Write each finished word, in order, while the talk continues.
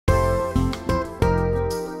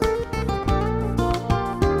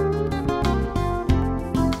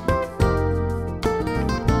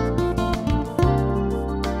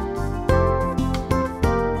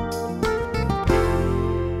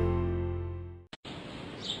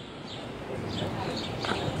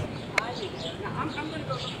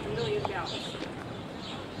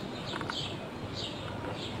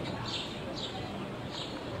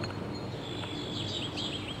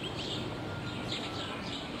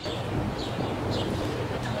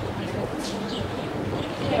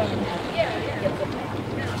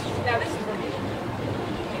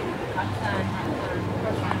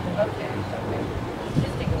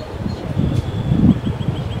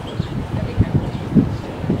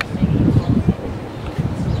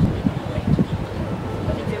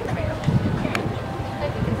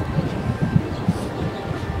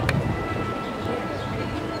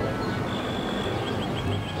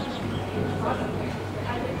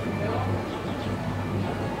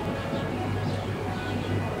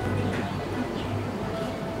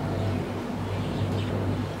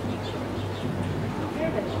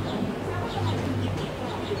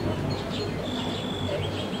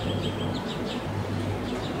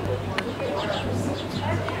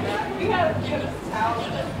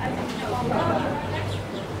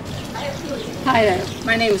Hi there,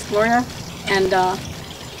 my name is Gloria, and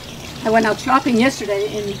I went out shopping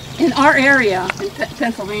yesterday in our area in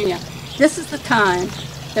Pennsylvania. This is the time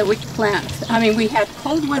that we plant. I mean, we had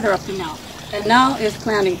cold weather up to now, and now is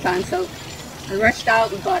planting time, so I rushed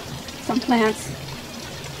out and bought some plants.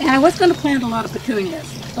 And I was going to plant a lot of petunias,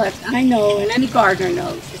 but I know, and any gardener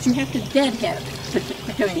knows, that you have to deadhead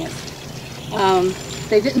petunias.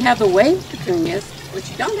 They didn't have the wave petunias, which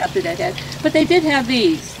you don't have to deadhead, but they did have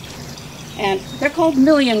these. And they're called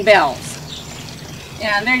million bells.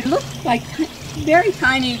 And they look like very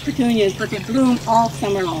tiny petunias, but they bloom all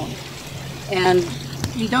summer long. And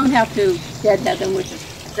you don't have to deadhead them, which is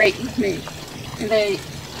great with me. And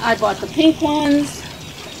I bought the pink ones,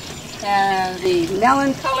 and the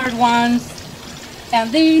melon colored ones,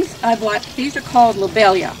 and these are called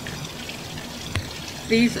lobelia.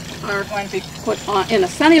 These are going to be put in a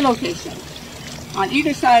sunny location on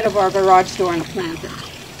either side of our garage door in a planter.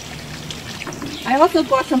 I also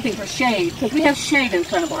bought something for shade, because we have shade in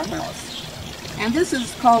front of our house. And this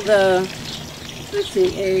is called a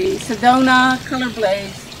Sedona Color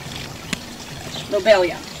Blaze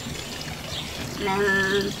Lobelia.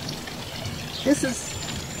 And this is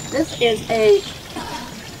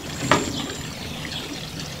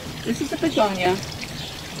a begonia.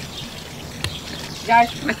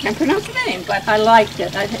 Guys, I can't pronounce the name, but I liked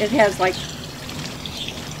it. It has like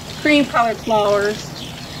cream-colored flowers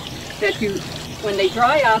that when they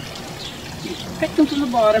dry up, you pick them from the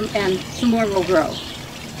bottom and some more will grow.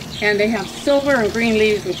 And they have silver and green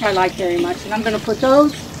leaves, which I like very much. And I'm going to put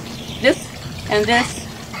this and this,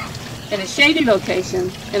 in a shady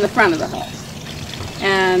location in the front of the house.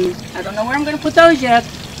 And I don't know where I'm going to put those yet,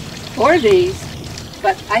 or these,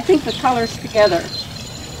 but I think the colors together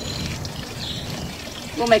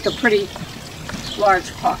will make a pretty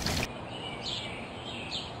large pot.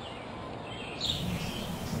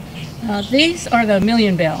 These are the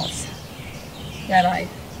million bells that I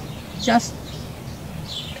just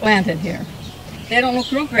planted here. They don't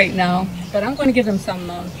look real great now, but I'm going to give them some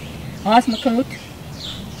Osmocote.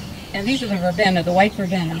 And these are the verbena, the white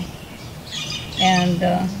verbena. And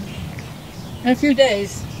in a few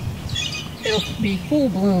days, it'll be full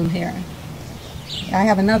bloom here. I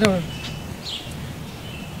have another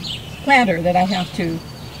planter that I have to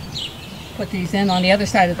put these in on the other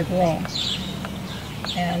side of the grow.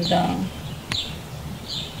 And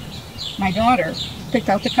my daughter picked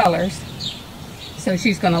out the colors, so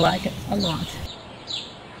she's going to like it a lot.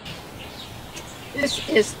 This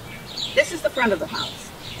is the front of the house,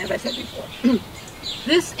 as I said before.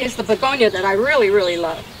 This is the begonia that I really, really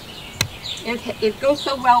love. It goes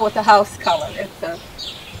so well with the house color.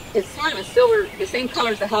 It's sort of a silver, the same color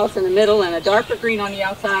as the house in the middle, and a darker green on the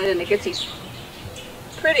outside, and it gets these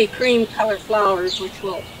pretty cream-colored flowers, which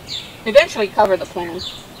will eventually cover the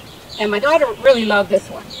plant. And my daughter really loved this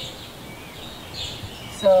one.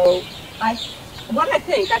 So I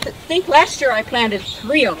think last year I planted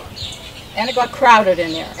 3 of them, and it got crowded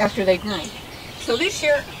in there after they grew. So this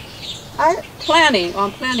year I'm planning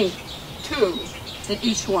on planting 2 in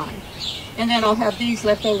each one, and then I'll have these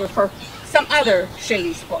left over for some other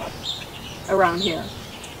shady spot around here.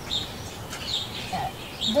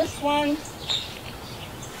 This one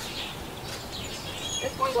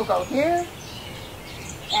will go here,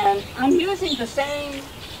 and I'm using the same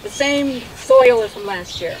soil as from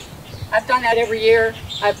last year. I've done that every year.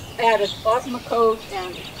 I've added Osmocote,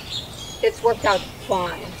 and it's worked out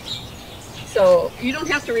fine. So you don't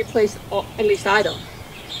have to replace, at least I don't,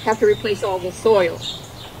 have to replace all the soil.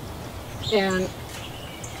 And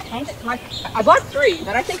I bought 3,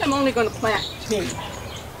 but I think I'm only going to plant 2.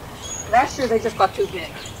 Last year they just got too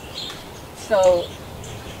big. So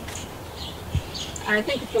I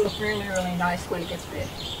think it's going to look really, really nice when it gets big.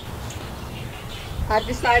 I've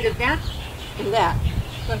decided that and that is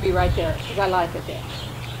going to be right there, because I like it there.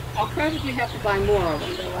 I'll probably have to buy more of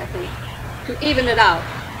them, though, I think, to even it out.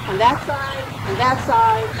 On that side, and that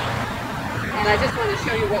side. And I just want to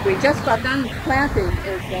show you what we just got done planting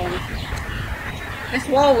is this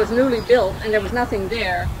wall was newly built and there was nothing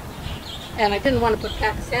there. And I didn't want to put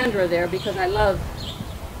Pachysandra there because I love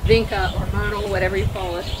Vinca or Mano, whatever you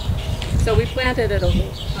call it. So we planted it on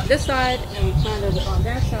this side and we planted it on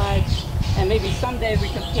that side. And maybe someday we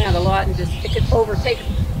can plant a lot and it could overtake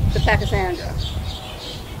the Pachysandra.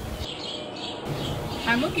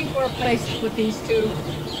 I'm looking for a place to put these 2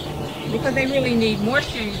 because they really need more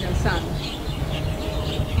shade than sun.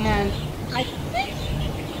 And I think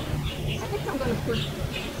I'm going to put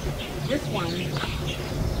this one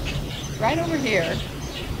right over here.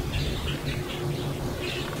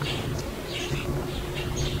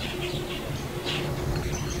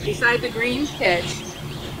 beside the green hedge,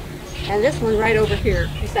 and this one right over here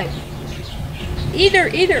beside, either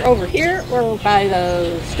over here or by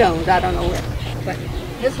the stones. I don't know where, but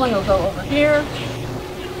this one will go over here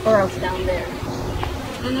or else down there,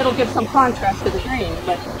 and it'll give some contrast to the green.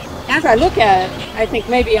 But as I look at it, I think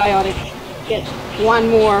maybe I ought to get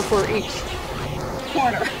one more for each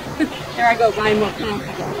corner. There I go, buying more plants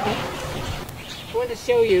again. Right? I want to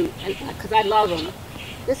show you, because I love them.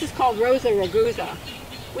 This is called Rosa Ragusa.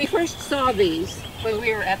 We first saw these when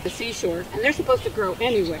we were at the seashore, and they're supposed to grow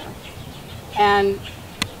anywhere. And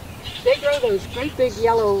they grow those great big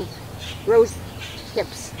yellow rose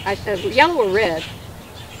hips, yellow or red,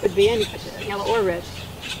 could be any yellow or red,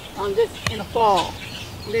 on this in the fall.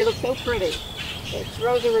 And they look so pretty. It's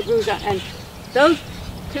Rosa Ragusa, and those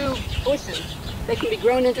two bushes, they can be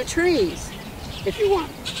grown into trees if you want.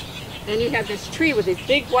 And you have this tree with these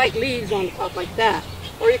big white leaves on the top like that.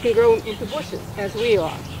 Or you can grow them into bushes, as we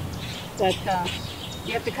are. But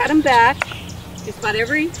you have to cut them back just about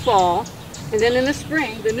every fall. And then in the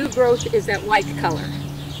spring, the new growth is that white color.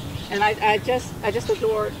 And I just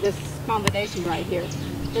adore this combination right here.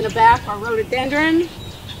 In the back are rhododendron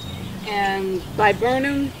and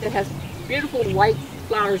viburnum that has beautiful white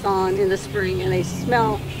flowers on in the spring, and they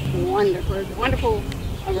smell wonderful. There's a wonderful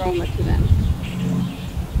aroma to them.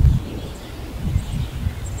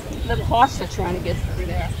 Little horse are trying to get through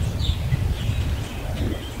there.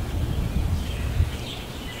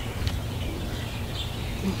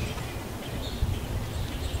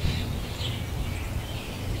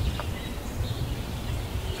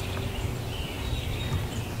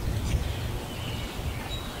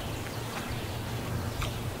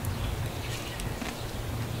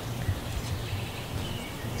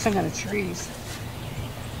 Some kind of trees.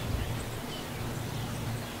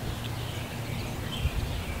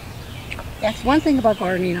 That's one thing about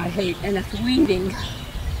gardening I hate, and that's weeding.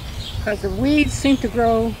 Because the weeds seem to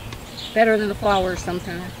grow better than the flowers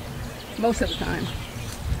sometimes. Most of the time.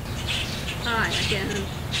 Hi again.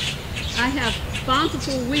 I have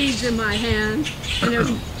bountiful weeds in my hand, and there's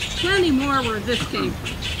plenty more where this came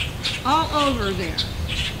from. All over there.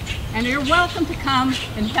 And you're welcome to come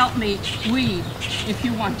and help me weed if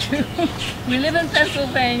you want to. We live in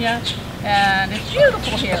Pennsylvania, and it's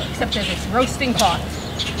beautiful here, except that it's roasting hot.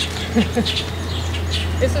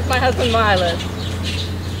 This is my husband Mila,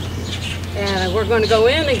 and we're going to go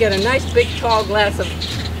in and get a nice big tall glass of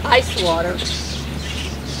ice water,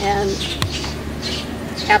 and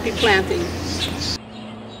happy planting.